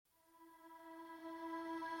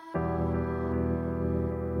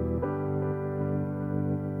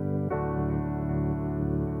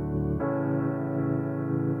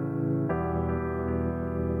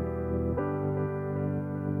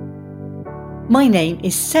My name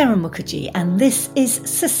is Sarah Mukherjee and this is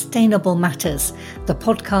Sustainable Matters, the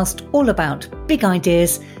podcast all about big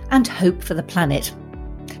ideas and hope for the planet.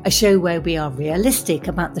 A show where we are realistic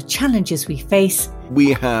about the challenges we face.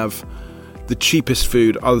 We have the cheapest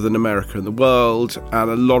food other than America in the world, and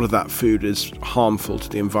a lot of that food is harmful to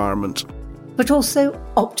the environment. But also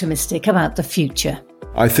optimistic about the future.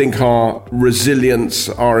 I think our resilience,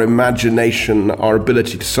 our imagination, our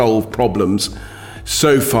ability to solve problems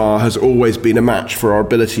so far has always been a match for our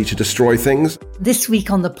ability to destroy things. This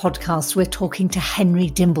week on the podcast, we're talking to Henry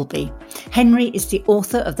Dimbleby. Henry is the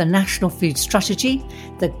author of the National Food Strategy,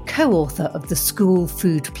 the co-author of the School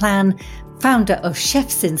Food Plan, founder of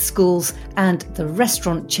Chefs in Schools and the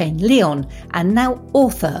restaurant chain Leon, and now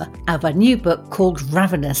author of a new book called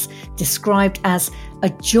Ravenous, described as a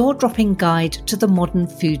jaw-dropping guide to the modern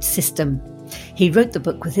food system. He wrote the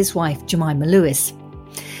book with his wife, Jemima Lewis.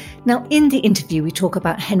 Now, in the interview, we talk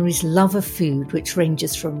about Henry's love of food, which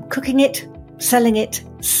ranges from cooking it, selling it,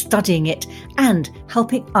 studying it, and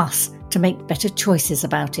helping us to make better choices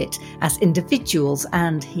about it as individuals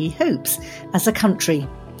and, he hopes, as a country.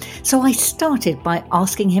 So I started by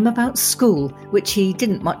asking him about school, which he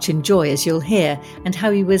didn't much enjoy, as you'll hear, and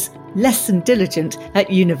how he was less than diligent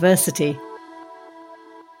at university.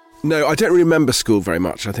 No, I don't remember school very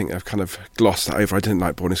much. I think I've kind of glossed that over. I didn't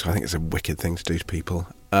like boarding school. I think it's a wicked thing to do to people.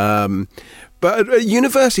 But at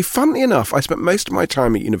university, funnily enough, I spent most of my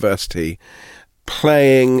time at university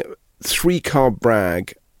playing three-card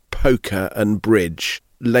brag, poker and bridge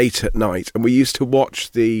late at night. And we used to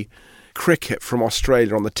watch the cricket from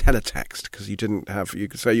Australia on the teletext because you didn't have,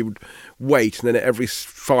 so you would wait and then every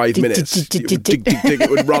 5 minutes it would dig, it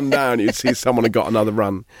would run down. You'd see someone had got another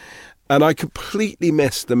run. And I completely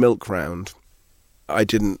missed the milk round. I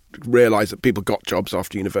didn't realise that people got jobs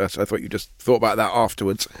after university. I thought you just thought about that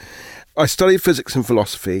afterwards. I studied physics and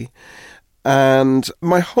philosophy, and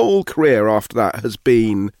my whole career after that has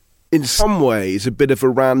been, in some ways, a bit of a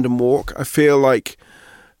random walk. I feel like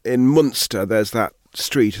in Munster there's that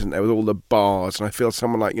street, isn't there, with all the bars, and I feel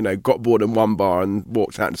someone like, got bored in one bar and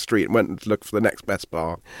walked out in the street and went to look for the next best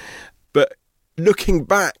bar. But looking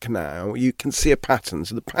back now, you can see a pattern.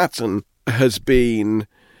 So the pattern has been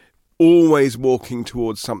always walking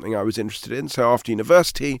towards something I was interested in. So after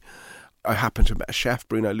university, I happened to have met a chef,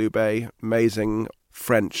 Bruno Loubet, amazing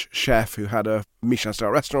French chef who had a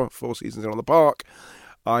Michelin-star restaurant 4 seasons in on the Park.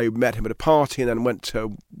 I met him at a party and then went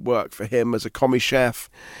to work for him as a commis chef.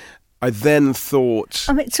 I then thought...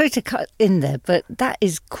 sorry to cut in there, but that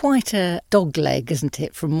is quite a dogleg, isn't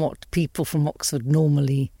it, from what people from Oxford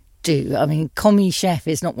normally do. I mean, commis chef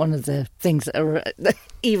is not one of the things that are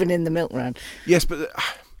even in the milk round. Yes, but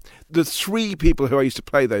the three people who I used to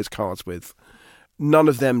play those cards with, none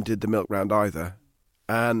of them did the milk round either.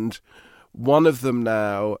 And one of them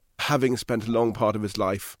now, having spent a long part of his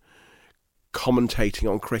life commentating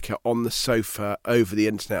on cricket on the sofa over the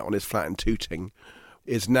internet on his flat in Tooting,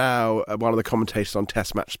 is now one of the commentators on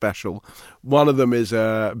Test Match Special. One of them is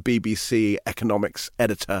a BBC economics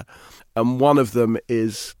editor, and one of them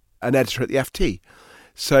is an editor at the FT.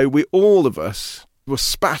 So all of us were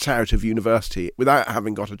spat out of university without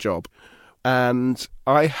having got a job. And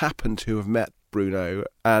I happened to have met Bruno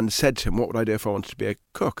and said to him, what would I do if I wanted to be a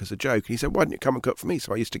cook, as a joke? And he said, why don't you come and cook for me?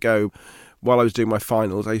 So I used to go, while I was doing my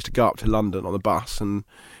finals, I used to go up to London on the bus and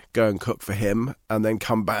go and cook for him and then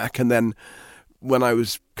come back. And then when I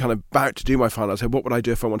was kind of about to do my final, I said, what would I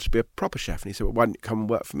do if I wanted to be a proper chef? And he said, well, why don't you come and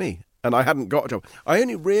work for me? And I hadn't got a job. I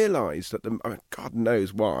only realised that, God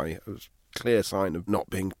knows why, it was a clear sign of not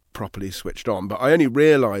being properly switched on, but I only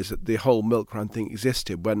realised that the whole milk round thing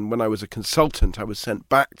existed when I was a consultant. I was sent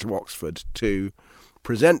back to Oxford to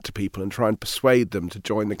present to people and try and persuade them to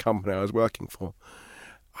join the company I was working for.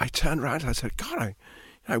 I turned around and I said, God,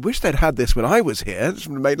 I wish they'd had this when I was here. This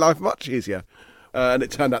would have made life much easier. And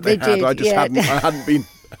it turned out they had. Did, I just hadn't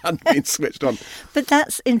been switched on. But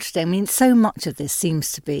that's interesting. I mean, so much of this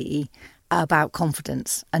seems to be about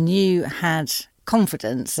confidence, and you had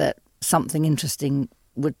confidence that something interesting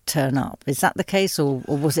would turn up. Is that the case, or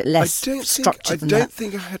was it less structured than that? I don't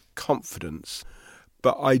think I had confidence,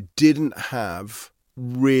 but I didn't have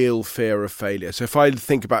real fear of failure. So if I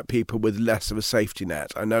think about people with less of a safety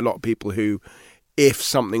net, I know a lot of people who, if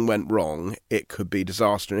something went wrong, it could be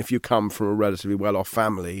disaster. And if you come from a relatively well-off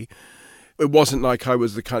family, it wasn't like I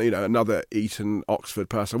was the kind of, another Eton, Oxford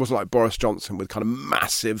person. I wasn't like Boris Johnson with kind of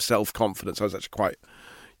massive self-confidence. I was actually quite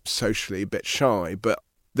socially a bit shy. But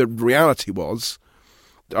the reality was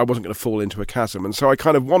I wasn't going to fall into a chasm. And so I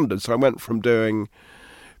kind of wandered. So I went from being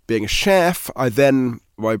a chef.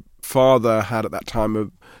 My father had at that time a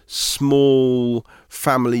small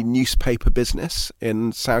family newspaper business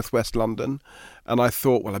in southwest London. And I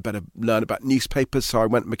thought, well, I better learn about newspapers. So I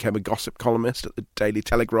went and became a gossip columnist at the Daily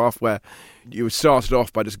Telegraph, where you started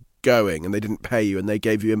off by just going and they didn't pay you and they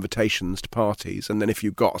gave you invitations to parties. And then if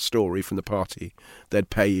you got a story from the party, they'd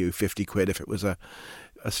pay you 50 quid if it was a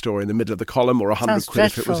story in the middle of the column, or 100 quid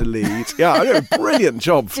if it was a lead. Yeah, I know, a brilliant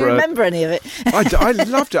job. Do you remember any of it? I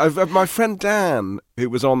loved it. My friend Dan, who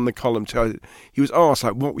was on the column too, he was asked,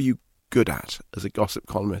 like, what were you good at as a gossip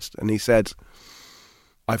columnist? And he said,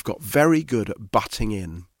 I've got very good at butting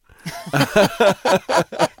in.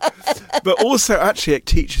 But also, actually, it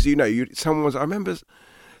teaches I remember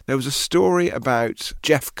there was a story about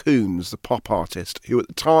Jeff Koons, the pop artist, who at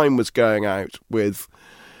the time was going out with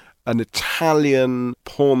an Italian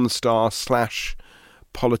porn star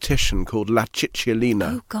 / politician called La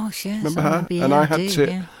Cicciolina. Oh gosh, yes. Remember her? And I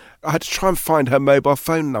had to try and find her mobile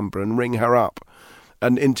phone number and ring her up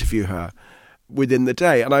and interview her within the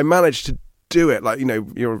day. And I managed to do it. Like,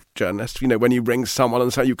 you're a journalist, when you ring someone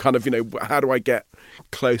and say, you kind of, how do I get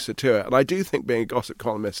closer to it? And I do think being a gossip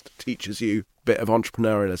columnist teaches you a bit of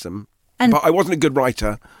entrepreneurialism. But I wasn't a good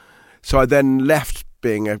writer. So I then left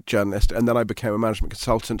being a journalist, and then I became a management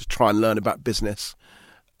consultant to try and learn about business.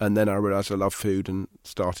 And then I realised I love food and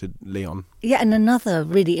started Leon. Yeah, and another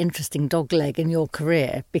really interesting dogleg in your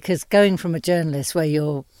career, because going from a journalist where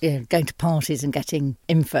you're going to parties and getting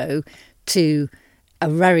info to a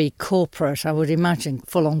very corporate, I would imagine,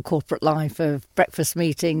 full-on corporate life of breakfast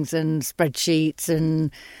meetings and spreadsheets and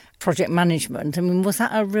project management. I mean, was that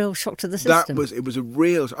a real shock to the system? It was a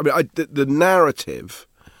real... I mean, the narrative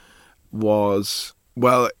was...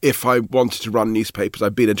 Well, if I wanted to run newspapers,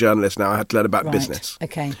 I'd been a journalist now, I had to learn about business.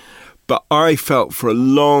 Okay. But I felt for a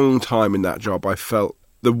long time in that job, I felt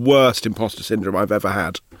the worst imposter syndrome I've ever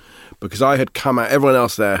had. Because I had come out, everyone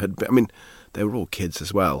else there had been, I mean, they were all kids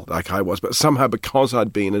as well, like I was. But somehow because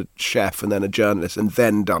I'd been a chef and then a journalist and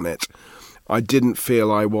then done it, I didn't feel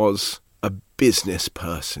I was a business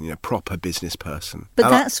person, proper business person. But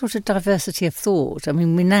that sort of diversity of thought, I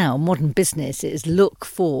mean, modern business is look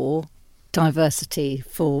for diversity,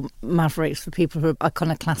 for mavericks, for people who are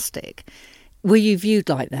iconoclastic. Were you viewed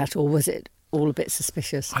like that, or was it all a bit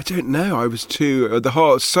suspicious? I don't know. I was too...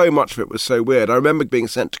 so much of it was so weird. I remember being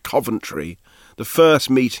sent to Coventry. The first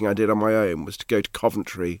meeting I did on my own was to go to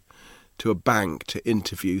Coventry to a bank to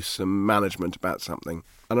interview some management about something.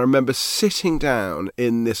 And I remember sitting down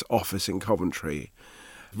in this office in Coventry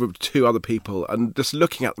with two other people and just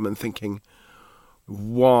looking at them and thinking,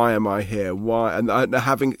 why am I here? Why? And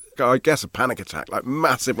having, I guess, a panic attack, like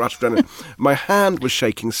massive rush of adrenaline. My hand was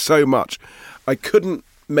shaking so much, I couldn't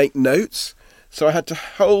make notes. So I had to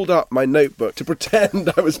hold up my notebook to pretend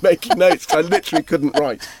I was making notes, because I literally couldn't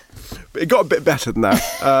write. But it got a bit better than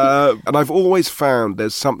that. And I've always found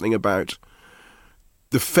there's something about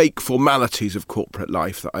the fake formalities of corporate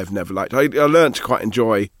life that I've never liked. I learned to quite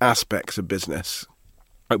enjoy aspects of business.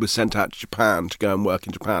 I was sent out to Japan to go and work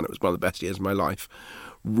in Japan. It was one of the best years of my life.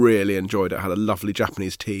 Really enjoyed it. I had a lovely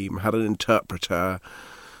Japanese team, had an interpreter.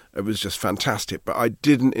 It was just fantastic. But I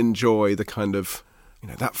didn't enjoy the kind of,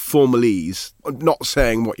 that formalese, not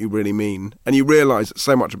saying what you really mean. And you realise that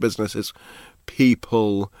so much of business is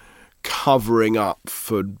people covering up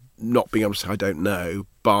for not being able to say, I don't know,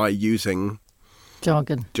 by using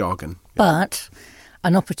jargon. Yeah. But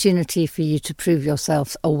an opportunity for you to prove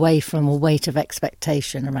yourself away from a weight of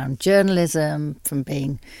expectation around journalism, from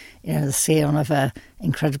being, the scion of an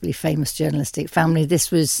incredibly famous journalistic family. This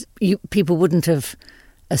was, people wouldn't have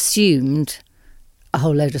assumed a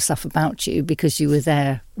whole load of stuff about you because you were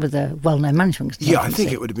there with a well-known management consultancy. Yeah, I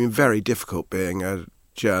think it would have been very difficult being a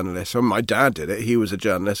journalist. I mean, my dad did it. He was a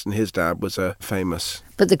journalist and his dad was a famous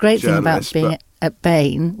But the great thing about being at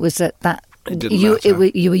Bain was that you were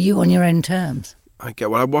you on your own terms. I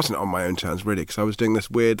wasn't on my own terms, really, because I was doing this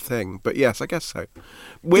weird thing. But yes, I guess so.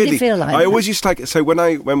 Weirdly, did it feel like I always used to like it. So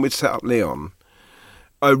when we'd set up Leon,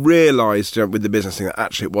 I realised with the business thing that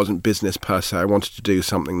actually it wasn't business per se. I wanted to do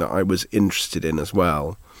something that I was interested in as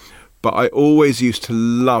well. But I always used to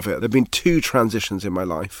love it. There have been two transitions in my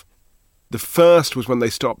life. The first was when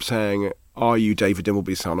they stopped saying, are you David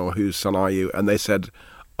Dimbleby's son, or whose son are you? And they said,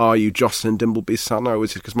 are you Jocelyn Dimbleby's son?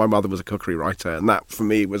 Because my mother was a cookery writer, and that for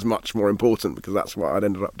me was much more important because that's what I'd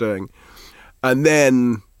ended up doing. And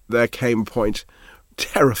then there came a point,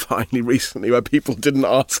 terrifyingly recently, where people didn't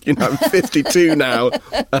ask, I'm 52 now,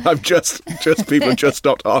 and I've people have just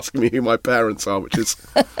stopped asking me who my parents are, which is,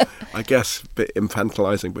 I guess, a bit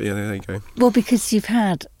infantilising, but yeah, there you go. Well, because you've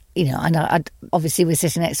had, I know, obviously we're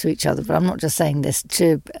sitting next to each other, but I'm not just saying this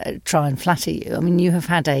to try and flatter you. I mean, you have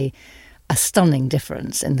had a a stunning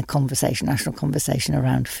difference in the national conversation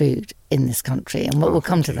around food in this country. And we'll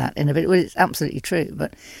come to that in a bit. Well, it's absolutely true,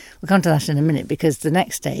 but we'll come to that in a minute, because the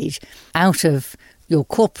next stage out of your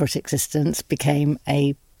corporate existence became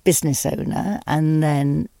a business owner and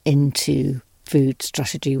then into food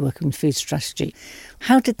strategy, working with food strategy.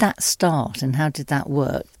 How did that start and how did that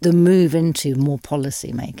work, the move into more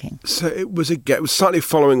policy making? So it was slightly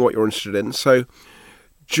following what you're interested in. So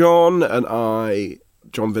John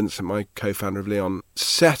Vincent, my co-founder of Leon,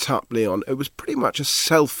 set up Leon. It was pretty much a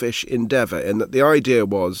selfish endeavour in that the idea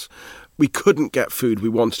was we couldn't get food we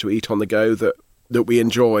wanted to eat on the go that we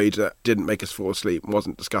enjoyed, that didn't make us fall asleep and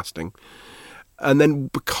wasn't disgusting. And then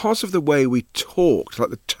because of the way we talked, like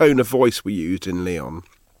the tone of voice we used in Leon,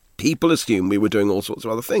 people assumed we were doing all sorts of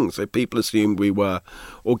other things. So people assumed we were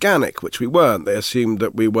organic, which we weren't. They assumed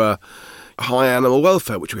that we were high animal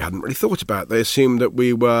welfare, which we hadn't really thought about. They assumed that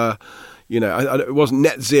we were, it wasn't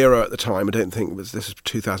net zero at the time. I don't think this was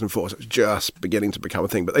 2004, so it was just beginning to become a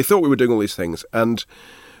thing. But they thought we were doing all these things. And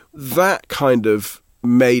that kind of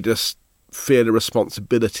made us feel a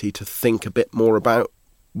responsibility to think a bit more about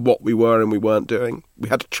what we were and we weren't doing. We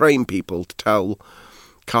had to train people to tell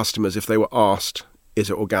customers if they were asked, is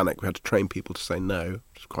it organic? We had to train people to say no,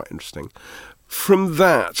 which is quite interesting. From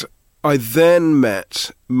that, I then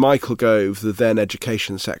met Michael Gove, the then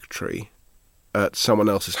Education Secretary, at someone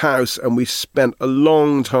else's house, and we spent a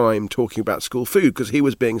long time talking about school food because he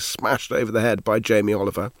was being smashed over the head by Jamie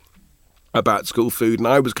Oliver about school food, and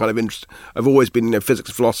I was kind of interested. I've always been in physics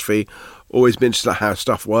and philosophy, always been interested in how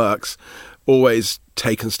stuff works, always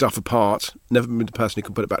taken stuff apart, never been the person who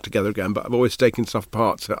can put it back together again, but I've always taken stuff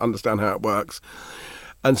apart to understand how it works.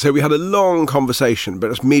 And so we had a long conversation, but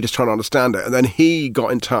it was me just trying to understand it. And then he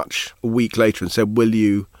got in touch a week later and said, will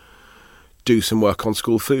you do some work on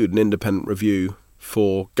school food, an independent review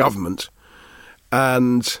for government?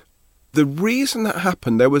 And the reason that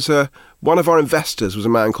happened, there was one of our investors was a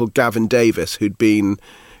man called Gavin Davis, who'd been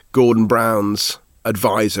Gordon Brown's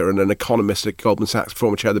advisor and an economist at Goldman Sachs,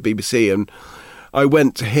 former chair of the BBC. And I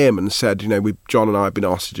went to him and said, John and I have been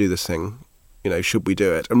asked to do this thing, should we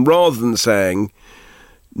do it? And rather than saying,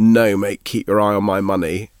 no, mate, keep your eye on my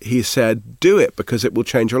money, he said, do it because it will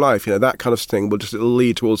change your life. That kind of thing it'll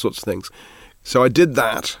lead to all sorts of things. So I did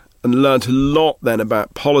that and learned a lot then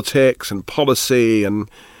about politics and policy, and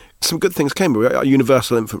some good things came.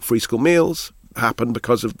 Universal infant free school meals happened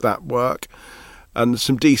because of that work, and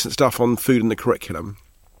some decent stuff on food in the curriculum.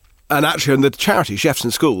 And actually in the charity, Chefs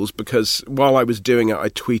in Schools, because while I was doing it, I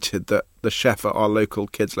tweeted that the chef at our local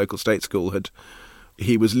state school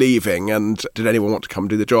he was leaving, and did anyone want to come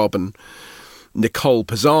do the job? And Nicole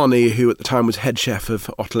Pisani, who at the time was head chef of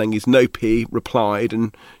Ottolenghi's Nopi, replied,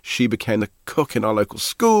 and she became the cook in our local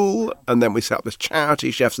school. And then we set up this charity,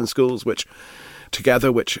 Chefs in Schools, which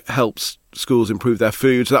helps schools improve their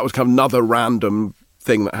food. So that was kind of another random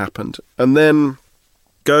thing that happened. And then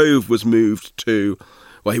Gove was moved to,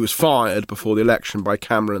 he was fired before the election by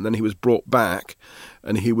Cameron, and then he was brought back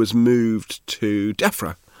and he was moved to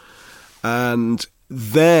DEFRA. And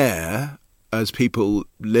there, as people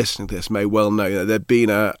listening to this may well know, there'd been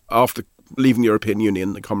after leaving the European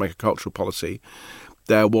Union, the Common Agricultural Policy,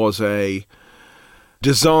 there was a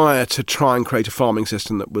desire to try and create a farming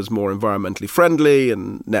system that was more environmentally friendly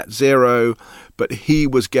and net zero, but he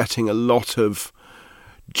was getting a lot of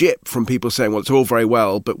jip from people saying, well, it's all very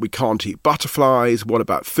well, but we can't eat butterflies. What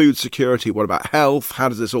about food security? What about health? How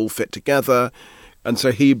does this all fit together? And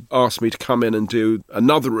so he asked me to come in and do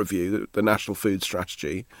another review, the National Food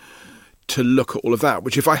Strategy, to look at all of that,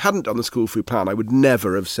 which if I hadn't done the school food plan, I would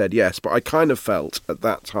never have said yes. But I kind of felt at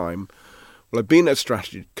that time, well, I've been a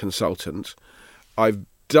strategy consultant. I've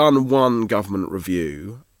done one government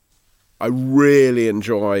review. I really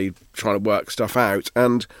enjoy trying to work stuff out.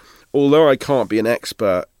 And although I can't be an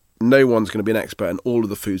expert, no one's going to be an expert in all of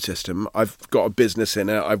the food system. I've got a business in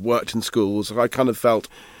it. I've worked in schools. I kind of felt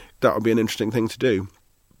that would be an interesting thing to do.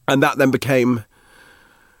 And that then became,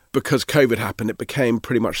 because COVID happened, it became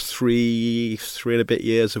pretty much three and a bit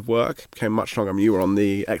years of work. It became much longer. I mean, you were on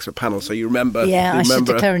the expert panel, so you remember. Yeah, I should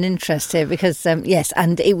declare an interest here because, yes,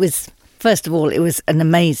 and it was, first of all, it was an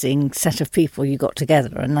amazing set of people you got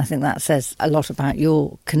together. And I think that says a lot about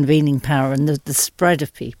your convening power and the spread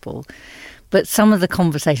of people. But some of the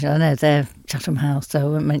conversations, I know they're Chatham House, so I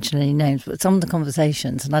won't mention any names, but some of the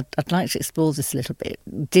conversations, and I'd like to explore this a little bit,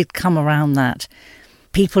 did come around that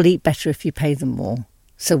people eat better if you pay them more.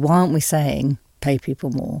 So why aren't we saying pay people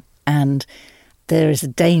more? And there is a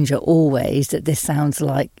danger always that this sounds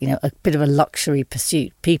like, a bit of a luxury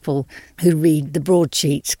pursuit. People who read the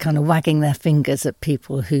broadsheets kind of wagging their fingers at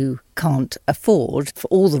people who can't afford, for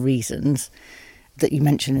all the reasons, that you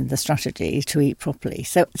mentioned in the strategy to eat properly.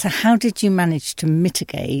 So how did you manage to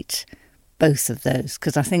mitigate both of those?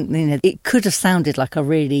 Because I think, it could have sounded like a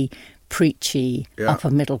really preachy upper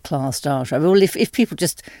middle class diet. Well, if people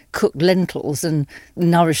just cooked lentils and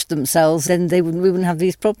nourished themselves, then we wouldn't have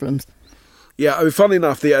these problems. Yeah, I mean, funnily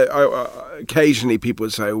enough, occasionally people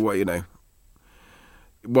would say, well,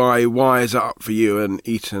 why is it up for you, an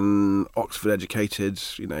Eton, Oxford-educated,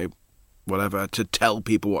 whatever, to tell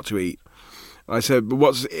people what to eat? And I said, but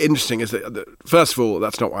what's interesting is that, first of all,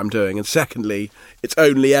 that's not what I'm doing. And secondly, it's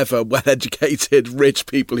only ever well-educated, rich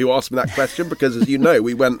people who ask me that question because, as you know,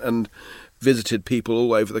 we went and visited people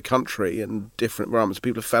all over the country in different environments.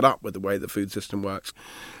 People are fed up with the way the food system works.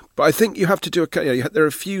 But I think you have to do there are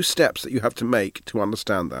a few steps that you have to make to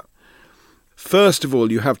understand that. First of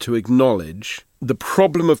all, you have to acknowledge the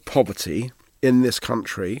problem of poverty in this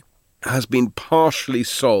country has been partially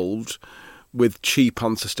solved with cheap,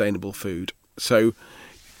 unsustainable food. So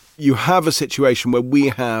you have a situation where we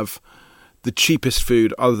have the cheapest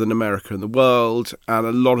food other than America in the world, and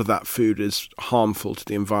a lot of that food is harmful to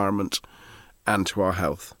the environment and to our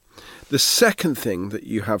health. The second thing that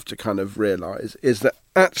you have to kind of realise is that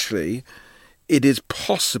actually it is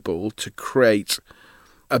possible to create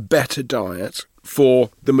a better diet for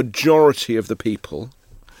the majority of the people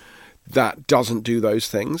that doesn't do those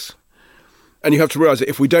things. And you have to realise that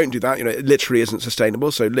if we don't do that, it literally isn't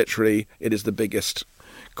sustainable. So literally it is the biggest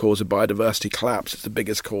cause of biodiversity collapse. It's the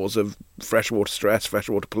biggest cause of freshwater stress,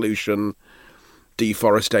 freshwater pollution,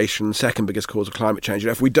 deforestation, second biggest cause of climate change.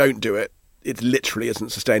 And if we don't do it, it literally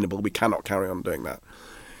isn't sustainable. We cannot carry on doing that.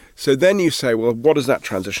 So then you say, well, what does that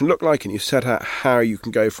transition look like? And you set out how you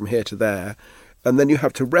can go from here to there. And then you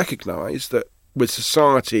have to recognise that with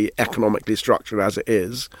society economically structured as it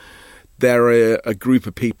is, there are a group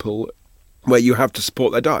of people where you have to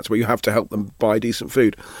support their diets, where you have to help them buy decent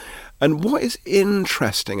food. And what is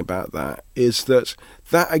interesting about that is that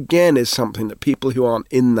again is something that people who aren't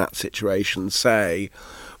in that situation say,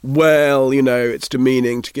 well, it's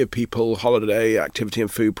demeaning to give people holiday activity and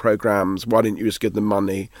food programs. Why didn't you just give them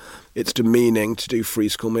money? It's demeaning to do free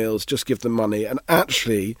school meals. Just give them money. And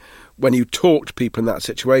actually, when you talk to people in that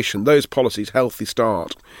situation, those policies, Healthy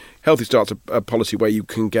Start's a policy where you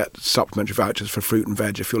can get supplementary vouchers for fruit and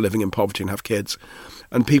veg if you're living in poverty and have kids.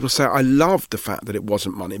 And people say, I loved the fact that it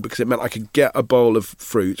wasn't money because it meant I could get a bowl of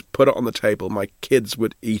fruit, put it on the table, my kids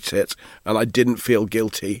would eat it, and I didn't feel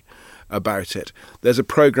guilty about it. There's a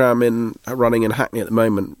programme running in Hackney at the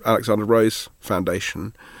moment, Alexander Rose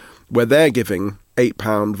Foundation, where they're giving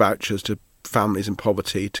 £8 vouchers to families in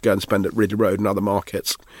poverty to go and spend at Ridley Road and other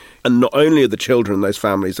markets. And not only are the children in those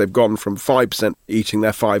families, they've gone from 5% eating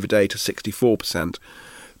their 5 a day to 64%,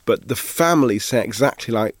 but the families say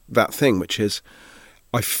exactly like that thing, which is,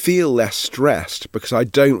 I feel less stressed because I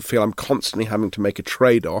don't feel I'm constantly having to make a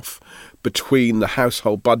trade-off between the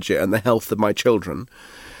household budget and the health of my children.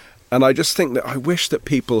 And I just think that I wish that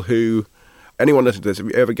anyone listening to this, if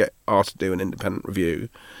you ever get asked to do an independent review,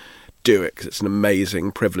 do it, because it's an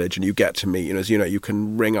amazing privilege and you get to meet, as you know, you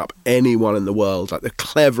can ring up anyone in the world, like the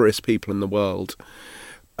cleverest people in the world,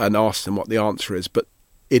 and ask them what the answer is. But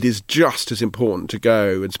it is just as important to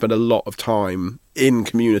go and spend a lot of time in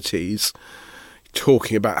communities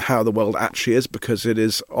talking about how the world actually is, because it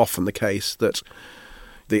is often the case that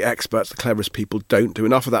the experts, the cleverest people, don't do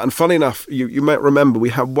enough of that. And funny enough, you might remember we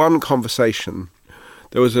had one conversation.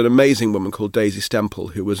 There was an amazing woman called Daisy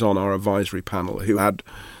Stemple who was on our advisory panel, who had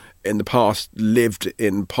in the past lived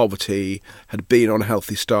in poverty, had been on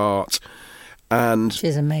Healthy Start, and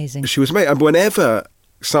she's amazing. She was amazing. And whenever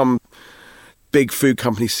some big food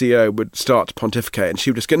company CEO would start to pontificate, and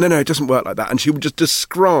she would just go, no, it doesn't work like that. And she would just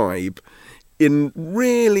describe in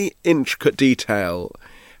really intricate detail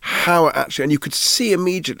how it actually, and you could see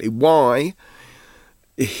immediately why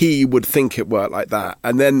he would think it worked like that.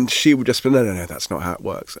 And then she would just be, no, that's not how it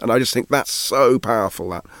works. And I just think that's so powerful.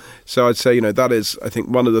 That. So I'd say, that is, I think,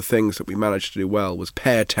 one of the things that we managed to do well was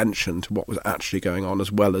pay attention to what was actually going on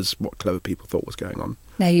as well as what clever people thought was going on.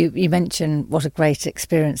 Now, you mentioned what a great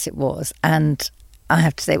experience it was, and I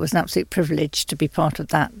have to say it was an absolute privilege to be part of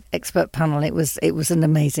that expert panel. It was an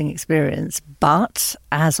amazing experience. But,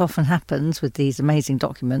 as often happens with these amazing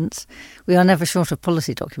documents, we are never short of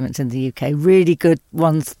policy documents in the UK, really good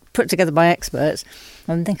ones put together by experts,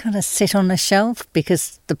 and they kind of sit on a shelf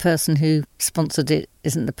because the person who sponsored it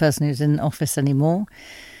isn't the person who's in office anymore.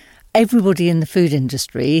 Everybody in the food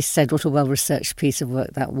industry said what a well-researched piece of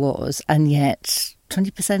work that was, and yet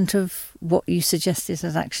 20% of what you suggested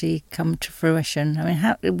has actually come to fruition. I mean,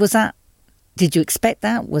 how was that? Did you expect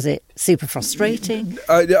that? Was it super frustrating?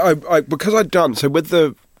 Because I'd done, so with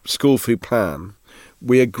the school food plan,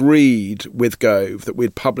 we agreed with Gove that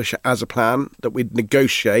we'd publish it as a plan, that we'd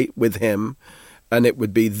negotiate with him, and it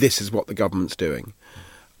would be, this is what the government's doing.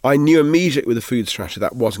 I knew immediately with the food strategy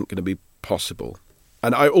that wasn't going to be possible.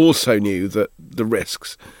 And I also knew that the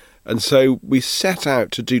risks. And so we set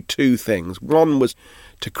out to do two things. One was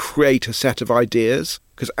to create a set of ideas,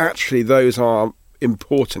 because actually those are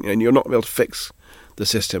important, and you're not able to fix the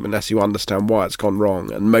system unless you understand why it's gone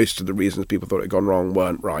wrong. And most of the reasons people thought it had gone wrong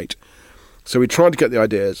weren't right. So we tried to get the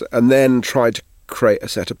ideas and then tried to create a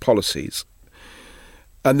set of policies.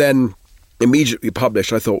 And then immediately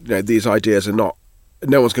published, I thought, these ideas are not,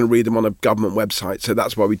 no one's going to read them on a government website. So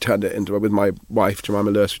that's why we turned it into, with my wife, Jemima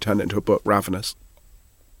Lewis, we turned it into a book, Ravenous.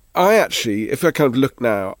 I actually, if I kind of look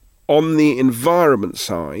now, on the environment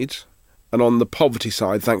side and on the poverty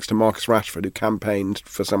side, thanks to Marcus Rashford, who campaigned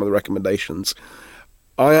for some of the recommendations,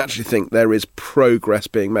 I actually think there is progress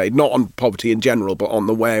being made, not on poverty in general, but on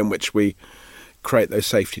the way in which we create those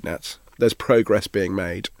safety nets. There's progress being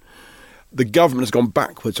made. The government has gone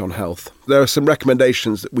backwards on health. There are some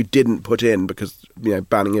recommendations that we didn't put in because,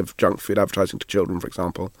 banning of junk food advertising to children, for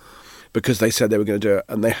example, because they said they were going to do it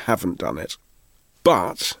and they haven't done it.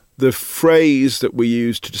 But the phrase that we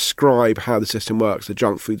use to describe how the system works, the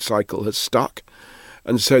junk food cycle, has stuck.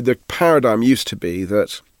 And so the paradigm used to be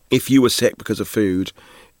that if you were sick because of food,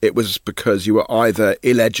 it was because you were either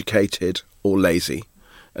ill-educated or lazy,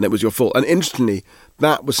 and it was your fault. And interestingly,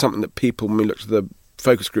 that was something that people, when we looked at the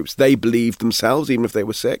focus groups, they believed themselves, even if they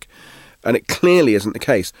were sick, and it clearly isn't the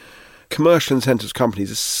case. Commercial incentives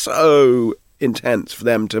companies are so intense for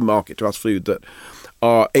them to market to us food that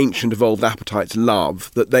our ancient evolved appetites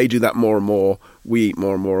love, that they do that more and more, we eat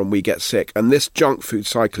more and more, and we get sick. And this junk food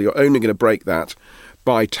cycle, you're only going to break that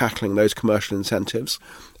by tackling those commercial incentives.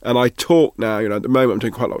 And I talk now, at the moment I'm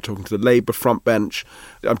doing quite a lot of talking to the Labour front bench.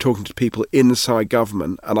 I'm talking to people inside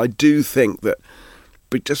government. And I do think that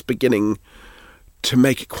we're just beginning to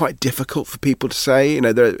make it quite difficult for people to say,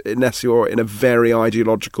 unless you're in a very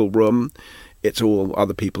ideological room, it's all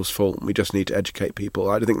other people's fault and we just need to educate people.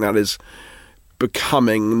 I think that is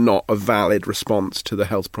becoming not a valid response to the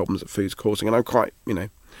health problems that food's causing. And I'm quite,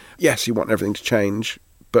 yes, you want everything to change,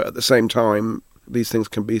 but at the same time, these things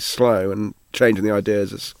can be slow, and changing the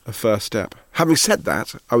ideas is a first step. Having said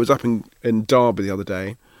that, I was up in Derby the other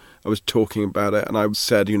day. I was talking about it, and I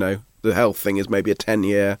said, the health thing is maybe a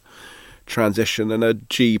 10-year transition, and a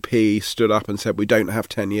GP stood up and said, we don't have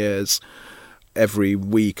 10 years. Every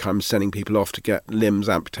week I'm sending people off to get limbs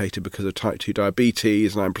amputated because of type 2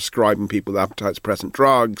 diabetes, and I'm prescribing people with appetite-suppressant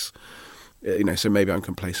drugs. So maybe I'm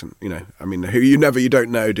complacent, you don't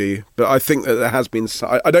know, do you? But I think that there has been,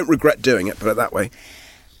 I don't regret doing it, put it that way.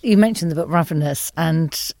 You mentioned the book Ravenous,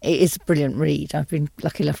 and it is a brilliant read. I've been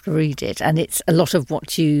lucky enough to read it, and it's a lot of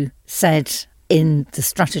what you said in the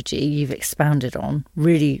strategy you've expounded on,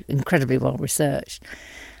 really incredibly well researched.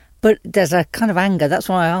 But there's a kind of anger, that's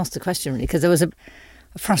why I asked the question really, because there was a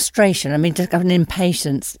frustration, an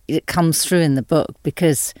impatience that comes through in the book,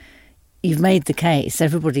 because you've made the case,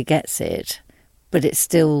 everybody gets it, but it's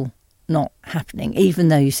still not happening, even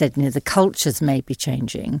though you said, the cultures may be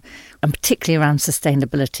changing, and particularly around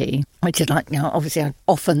sustainability, which is obviously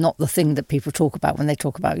often not the thing that people talk about when they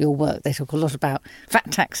talk about your work. They talk a lot about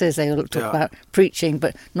fat taxes, they talk about preaching,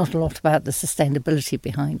 but not a lot about the sustainability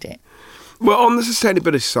behind it. Well, on the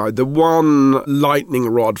sustainability side, the one lightning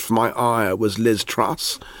rod for my ire was Liz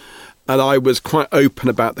Truss, and I was quite open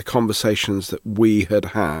about the conversations that we had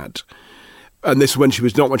had. And this when she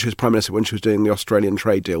was Prime Minister, when she was doing the Australian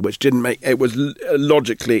trade deal, which it was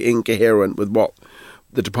logically incoherent with what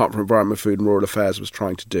the Department for Environment, Food and Rural Affairs was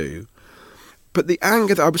trying to do. But the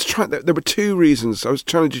anger that there were two reasons. I was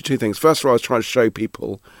trying to do two things. First of all, I was trying to show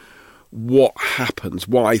people what happens,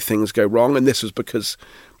 why things go wrong. And this was because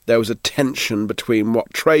there was a tension between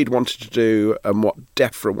what trade wanted to do and what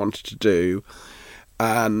DEFRA wanted to do.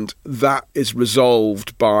 And that is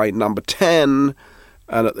resolved by number 10.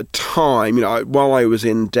 And at the time, while I was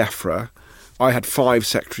in DEFRA, I had 5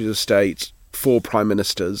 Secretaries of State, 4 Prime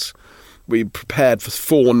Ministers. We prepared for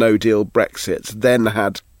 4 no-deal Brexits, then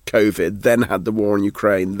had COVID, then had the war in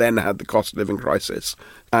Ukraine, then had the cost of living crisis.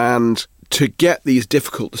 And to get these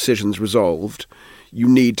difficult decisions resolved, you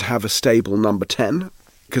need to have a stable number 10.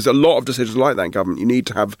 Because a lot of decisions like that in government, you need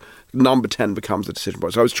to have number 10 becomes the decision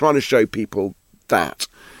point. So I was trying to show people that.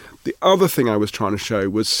 The other thing I was trying to show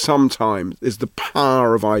was sometimes is the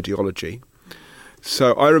power of ideology.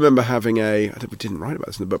 So I remember having we didn't write about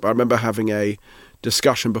this in the book, but I remember having a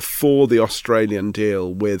discussion before the Australian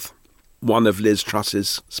deal with one of Liz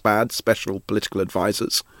Truss's SPAD, Special Political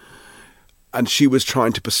Advisors. And she was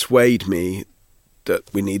trying to persuade me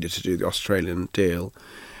that we needed to do the Australian deal.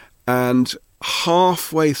 And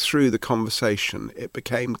halfway through the conversation, it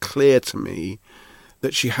became clear to me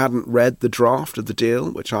that she hadn't read the draft of the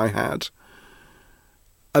deal, which I had.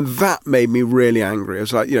 And that made me really angry. It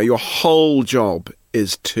was like, your whole job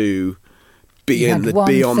is to be on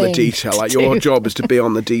the detail. Like, your job is to be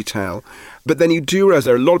on the detail. But then you do realise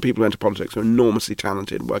there are a lot of people who enter politics who are enormously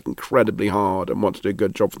talented, work incredibly hard and want to do a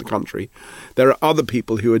good job for the country. There are other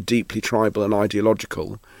people who are deeply tribal and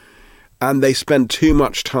ideological, and they spend too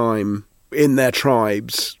much time in their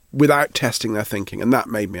tribes without testing their thinking, and that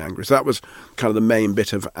made me angry. So that was kind of the main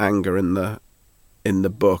bit of anger in the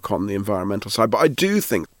book on the environmental side. But I do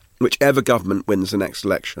think whichever government wins the next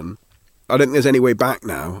election, I don't think there's any way back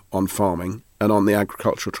now on farming and on the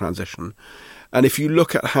agricultural transition. And if you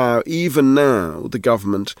look at how even now the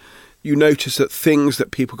government, you notice that things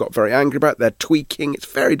that people got very angry about, they're tweaking. It's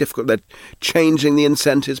very difficult. They're changing the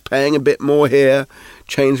incentives, paying a bit more here,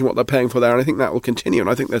 changing what they're paying for there. And I think that will continue. And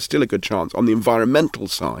I think there's still a good chance on the environmental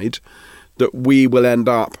side that we will end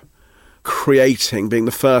up being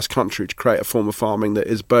the first country to create a form of farming that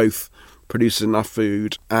is both produces enough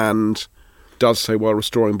food and does so while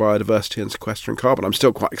restoring biodiversity and sequestering carbon. I'm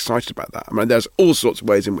still quite excited about that. I mean, there's all sorts of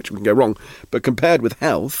ways in which we can go wrong. But compared with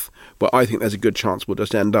health, well, I think there's a good chance we'll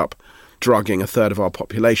just end up drugging a third of our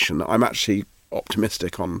population. I'm actually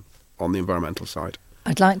optimistic on the environmental side.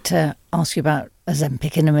 I'd like to ask you about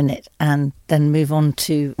Ozempic in a minute and then move on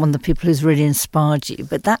to one of the people who's really inspired you.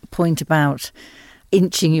 But that point about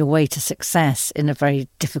inching your way to success in a very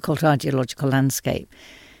difficult ideological landscape,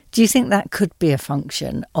 do you think that could be a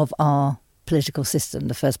function of our political system,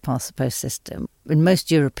 the first past the post system? In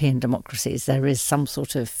most European democracies, there is some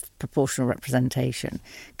sort of proportional representation.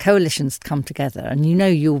 Coalitions come together and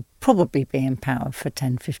you'll probably be in power for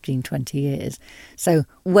 10, 15, 20 years. So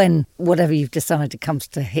when whatever you've decided comes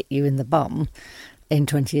to hit you in the bum, in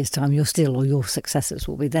 20 years' time, you're still, or your successors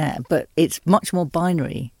will be there. But it's much more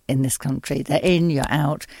binary in this country. They're in, you're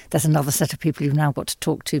out. There's another set of people you've now got to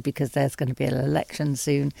talk to because there's going to be an election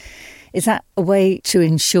soon. Is that a way to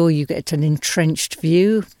ensure you get an entrenched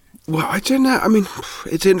view? Well, I don't know. I mean,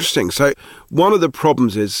 it's interesting. So one of the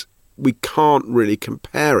problems is we can't really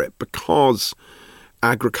compare it because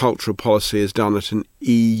agricultural policy is done at an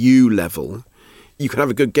EU level. You can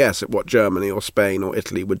have a good guess at what Germany or Spain or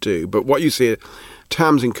Italy would do. But what you see,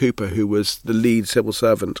 Tamsin Cooper, who was the lead civil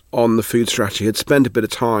servant on the food strategy, had spent a bit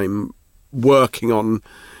of time working on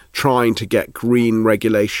trying to get green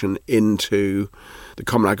regulation into the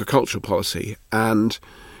common agricultural policy. And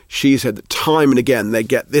she said that time and again they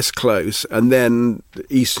get this close and then the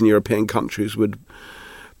Eastern European countries would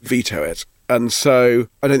veto it. And so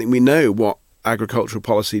I don't think we know what agricultural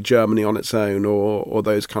policy Germany on its own or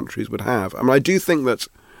those countries would have. I mean, I do think that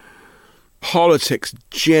politics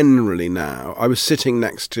generally now, I was sitting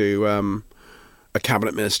next to a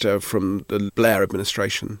cabinet minister from the Blair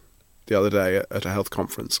administration the other day at a health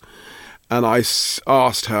conference, and I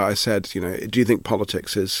asked her, I said, do you think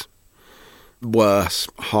politics is worse,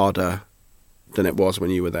 harder than it was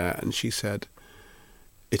when you were there? And she said,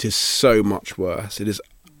 it is so much worse. It is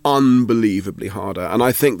unbelievably harder. And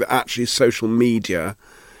I think that actually social media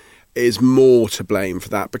is more to blame for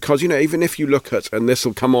that because, even if you look at, and this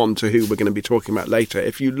will come on to who we're going to be talking about later,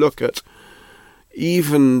 if you look at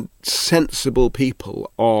even sensible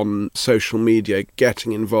people on social media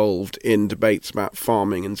getting involved in debates about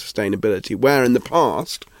farming and sustainability, where in the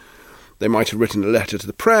past they might have written a letter to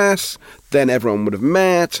the press, then everyone would have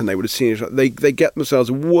met and they would have seen each other. They get themselves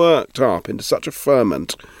worked up into such a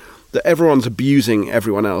ferment that everyone's abusing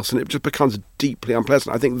everyone else and it just becomes deeply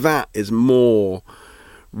unpleasant. I think that is more,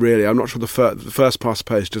 really, I'm not sure the first past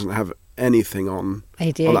post doesn't have anything on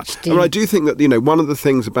ADHD. On that. I mean, I do think that, one of the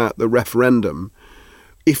things about the referendum,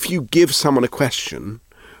 if you give someone a question,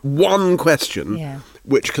 one question,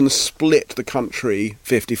 which can split the country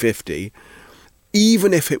 50-50,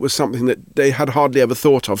 even if it was something that they had hardly ever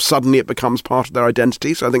thought of, suddenly it becomes part of their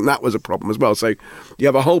identity. So I think that was a problem as well. So you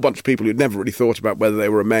have a whole bunch of people who'd never really thought about whether they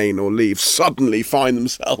were Remain or Leave suddenly find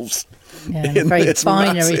themselves in this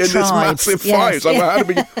massive fight.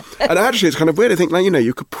 And actually it's kind of weird. I think,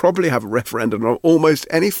 you could probably have a referendum on almost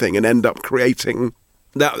anything and end up creating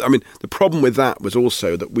that. I mean, the problem with that was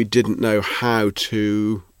also that we didn't know how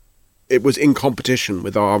to... It was in competition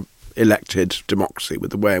with our elected democracy,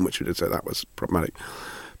 with the way in which we did so. That was problematic.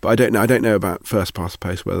 But I don't know about first past the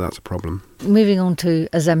post, whether that's a problem. Moving on to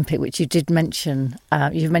Ozempic, which you did mention,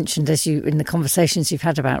 you've mentioned in the conversations you've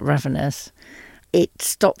had about Ravenous, it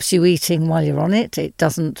stops you eating while you're on it. It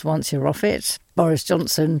doesn't once you're off it. Boris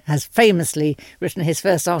Johnson has famously written his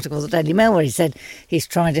first article in the Daily Mail where he said he's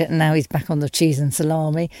tried it and now he's back on the cheese and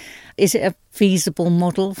salami. Is it a feasible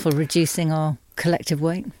model for reducing our collective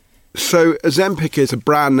weight? So Ozempic is a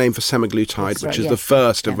brand name for semaglutide, which is the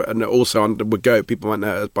first of, and also under Wegovy, people might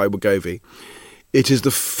know it by Wegovy. It is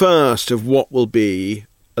the first of what will be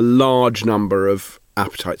a large number of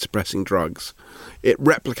appetite-suppressing drugs. It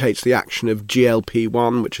replicates the action of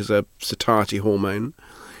GLP-1, which is a satiety hormone,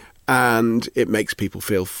 and it makes people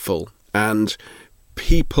feel full. And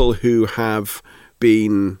people who have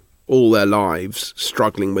been all their lives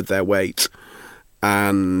struggling with their weight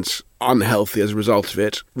and unhealthy as a result of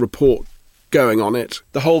it report going on it.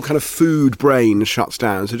 The whole kind of food brain shuts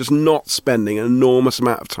down, so just not spending an enormous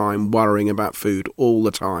amount of time worrying about food all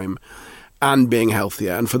the time and being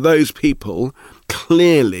healthier. And for those people,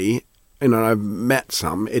 clearly, I've met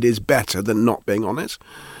some, it is better than not being on it.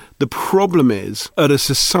 The problem is, at a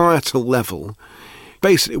societal level,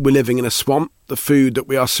 basically we're living in a swamp. The food that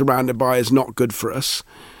we are surrounded by is not good for us.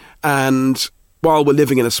 And while we're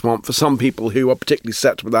living in a swamp, for some people who are particularly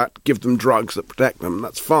set with that, give them drugs that protect them,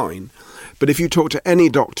 that's fine. But if you talk to any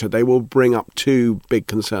doctor, they will bring up two big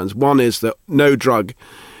concerns. One is that no drug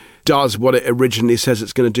does what it originally says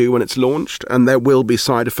it's going to do when it's launched, and there will be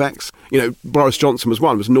side effects. Boris Johnson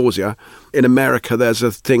was nausea. In America, there's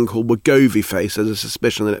a thing called Wegovy face. There's a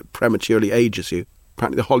suspicion that it prematurely ages you.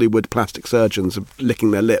 Apparently the Hollywood plastic surgeons are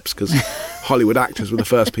licking their lips because Hollywood actors were the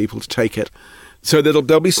first people to take it. So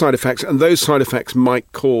there'll be side effects, and those side effects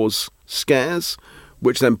might cause scares,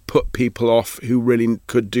 which then put people off who really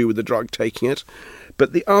could do with the drug taking it.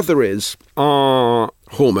 But the other is, our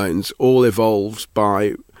hormones all evolved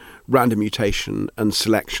by random mutation and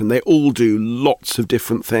selection. They all do lots of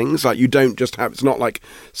different things. Like, you don't just have, it's not like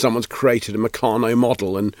someone's created a Meccano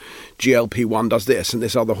model and GLP-1 does this and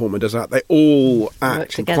this other hormone does that. They all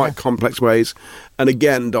act in quite complex ways. And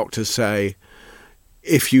again, doctors say,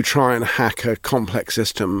 if you try and hack a complex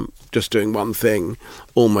system just doing one thing,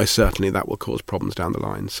 almost certainly that will cause problems down the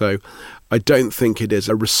line. So I don't think it is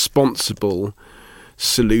a responsible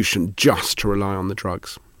solution just to rely on the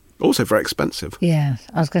drugs. Also very expensive. Yeah,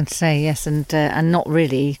 I was going to say, yes, and not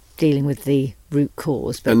really dealing with the root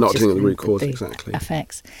cause. But and not dealing with the root cause, exactly.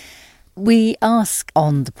 Effects. We ask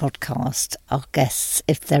on the podcast our guests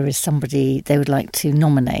if there is somebody they would like to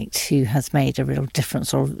nominate who has made a real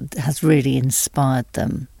difference or has really inspired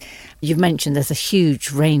them. You've mentioned there's a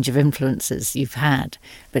huge range of influences you've had,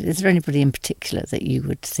 but is there anybody in particular that you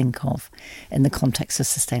would think of in the context of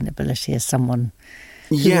sustainability as someone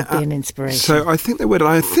who would be an inspiration? So I think they would.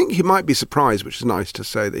 I think he might be surprised, which is nice to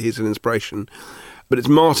say that he's an inspiration. But it's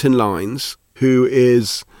Martin Lines, who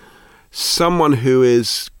is someone who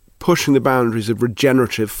is pushing the boundaries of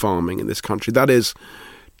regenerative farming in this country. That is,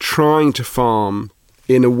 trying to farm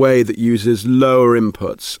in a way that uses lower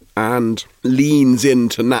inputs and leans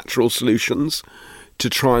into natural solutions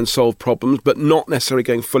to try and solve problems, but not necessarily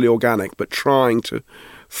going fully organic, but trying to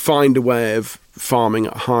find a way of farming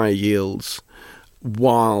at higher yields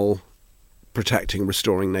while protecting,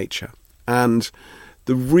 restoring nature. And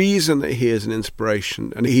the reason that he is an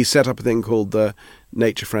inspiration, and he set up a thing called the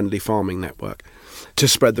Nature Friendly Farming Network to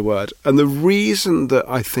spread the word. And the reason that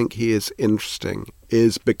I think he is interesting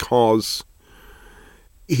is because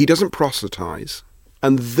he doesn't proselytize,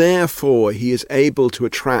 and therefore he is able to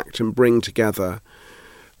attract and bring together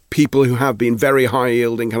people who have been very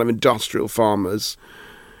high-yielding kind of industrial farmers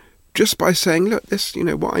just by saying, look, this,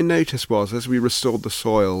 what I noticed was as we restored the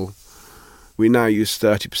soil, we now use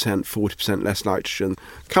 30%, 40% less nitrogen.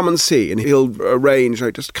 Come and see. And he'll arrange,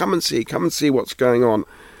 just come and see what's going on.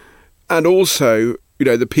 And also,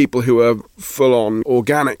 the people who are full-on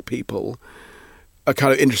organic people are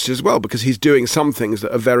kind of interested as well, because he's doing some things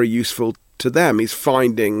that are very useful to them. He's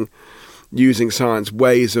finding, using science,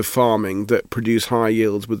 ways of farming that produce high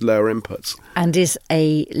yields with lower inputs. And is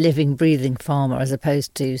a living, breathing farmer as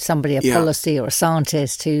opposed to somebody, a policy or a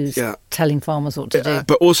scientist who's telling farmers what to do.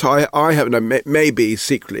 But also, I have maybe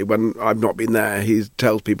secretly, when I've not been there, he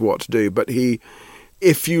tells people what to do. But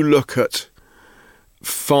if you look at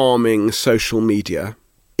farming social media,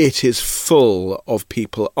 it is full of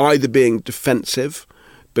people either being defensive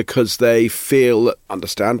because they feel,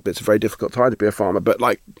 understand, but it's a very difficult time to be a farmer, but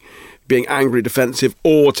like being angry, defensive,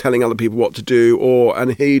 or telling other people what to do,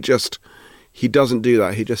 and he doesn't do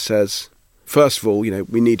that. He just says, first of all,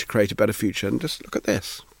 we need to create a better future, and just look at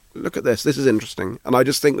this, this is interesting. And I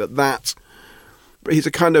just think that he's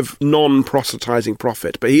a kind of non-proselytizing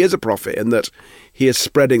prophet, but he is a prophet in that he is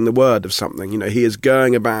spreading the word of something. He is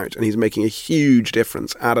going about and he's making a huge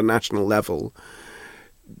difference at a national level,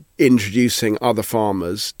 introducing other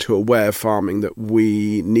farmers to a way of farming that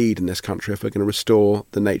we need in this country if we're going to restore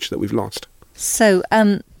the nature that we've lost. So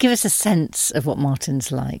give us a sense of what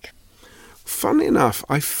Martin's like. Funnily enough,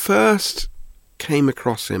 I first came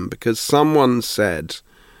across him because someone said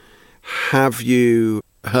have you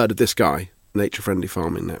heard of this guy, Nature Friendly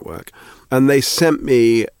Farming Network? And they sent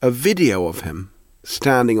me a video of him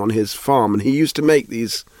standing on his farm. And he used to make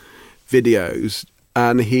these videos,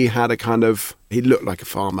 and he had he looked like a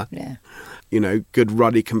farmer. Yeah. You know, good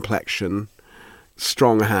ruddy complexion,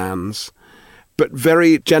 strong hands, but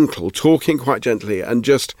very gentle, talking quite gently and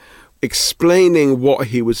just explaining what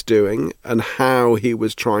he was doing and how he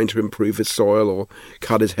was trying to improve his soil or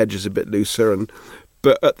cut his hedges a bit looser.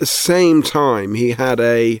 But at the same time,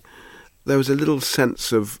 there was a little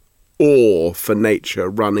sense of awe for nature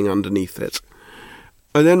running underneath it.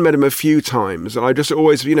 I then met him a few times, and I just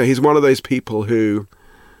always, he's one of those people who,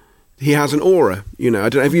 he has an aura, I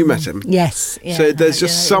don't know, have you met him? Yes. Yeah, so there's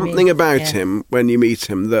just something about him when you meet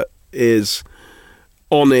him that is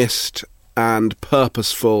honest and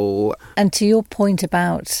purposeful. And to your point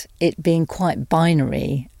about it being quite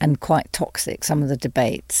binary and quite toxic, some of the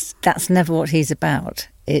debates, that's never what he's about.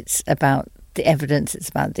 It's about the evidence, it's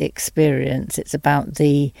about the experience, it's about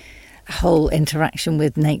the whole interaction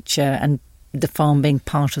with nature and the farm being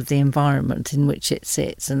part of the environment in which it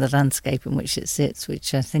sits and the landscape in which it sits,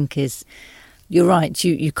 which I think is, you're right,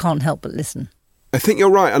 you can't help but listen. I think you're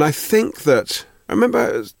right. And I think that, I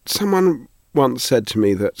remember someone once said to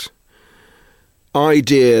me that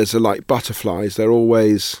ideas are like butterflies. They're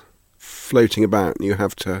always floating about and you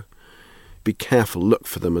have to be careful, look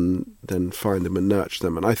for them and then find them and nurture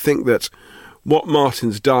them. And I think that what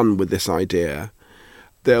Martin's done with this idea,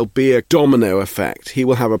 there'll be a domino effect. He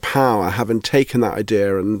will have a power, having taken that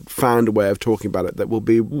idea and found a way of talking about it that will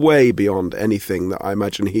be way beyond anything that I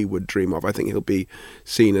imagine he would dream of. I think he'll be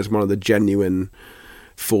seen as one of the genuine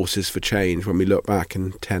forces for change when we look back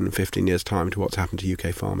in 10, 15 years' time to what's happened to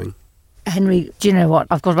UK farming. Henry, do you know what?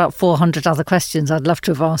 I've got about 400 other questions I'd love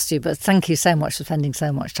to have asked you, but thank you so much for spending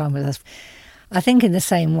so much time with us. I think in the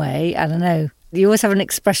same way, I don't know, you always have an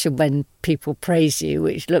expression when people praise you,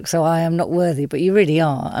 which looks, I am not worthy, but you really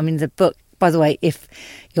are. I mean, the book, by the way, if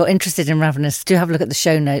you're interested in Ravenous, do have a look at the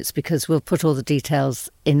show notes because we'll put all the details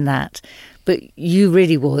in that. But you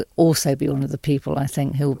really will also be one of the people, I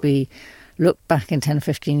think, who will be look back in 10 or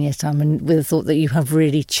 15 years' time and with the thought that you have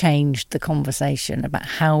really changed the conversation about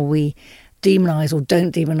how we demonise or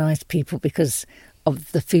don't demonise people because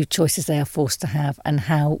of the food choices they are forced to have and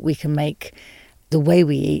how we can make the way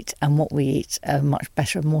we eat and what we eat much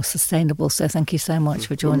better and more sustainable. So thank you so much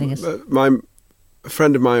for joining us. A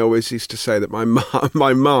friend of mine always used to say that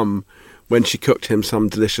my mum, when she cooked him some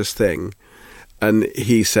delicious thing, and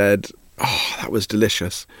he said, "Oh, that was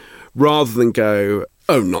delicious," rather than go,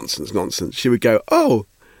 "Oh, nonsense," she would go, "Oh,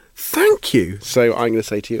 thank you." So I'm going to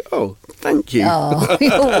say to you, "Oh, thank you." Oh,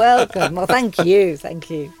 you're welcome. Well, thank you. Thank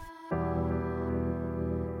you.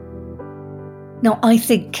 Now, I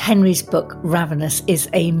think Henry's book, Ravenous, is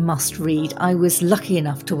a must-read. I was lucky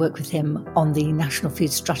enough to work with him on the National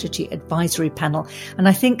Food Strategy Advisory Panel, and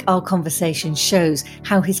I think our conversation shows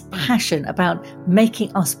how his passion about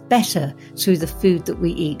making us better through the food that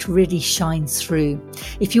we eat really shines through.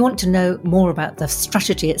 If you want to know more about the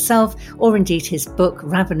strategy itself, or indeed his book,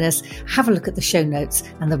 Ravenous, have a look at the show notes,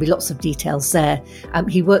 and there'll be lots of details there.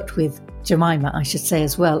 He worked with Jemima, I should say,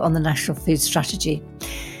 as well, on the National Food Strategy.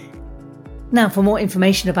 Now, for more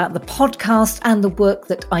information about the podcast and the work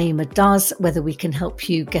that IEMA does, whether we can help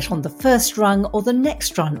you get on the first rung or the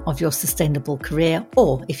next rung of your sustainable career,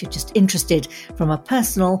 or if you're just interested from a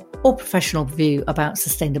personal or professional view about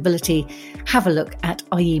sustainability, have a look at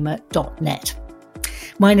iema.net.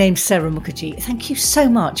 My name's Sarah Mukherjee. Thank you so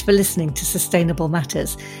much for listening to Sustainable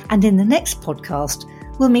Matters. And in the next podcast,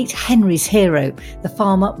 we'll meet Henry's hero, the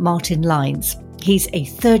farmer Martin Lines. He's a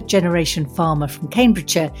third-generation farmer from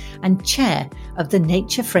Cambridgeshire and chair of the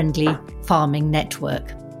Nature Friendly Farming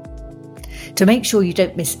Network. To make sure you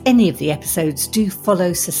don't miss any of the episodes, do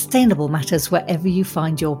follow Sustainable Matters wherever you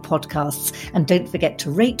find your podcasts. And don't forget to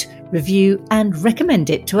rate, review and recommend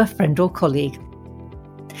it to a friend or colleague.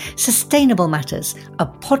 Sustainable Matters, a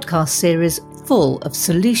podcast series full of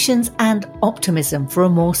solutions and optimism for a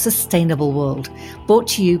more sustainable world. Brought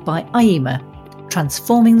to you by IEMA,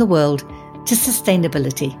 transforming the world to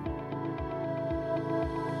sustainability.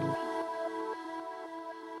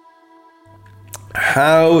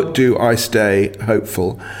 How do I stay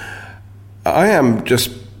hopeful? I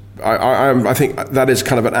think that is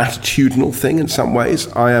kind of an attitudinal thing in some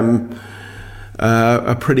ways. I am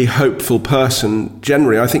a pretty hopeful person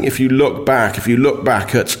generally. I think if you look back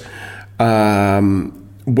at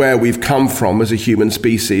where we've come from as a human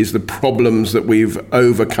species, the problems that we've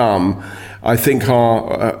overcome, I think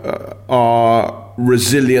our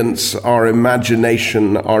resilience, our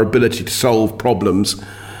imagination, our ability to solve problems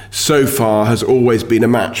so far has always been a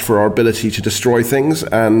match for our ability to destroy things,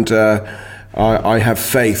 and I have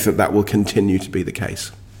faith that will continue to be the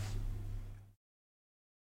case.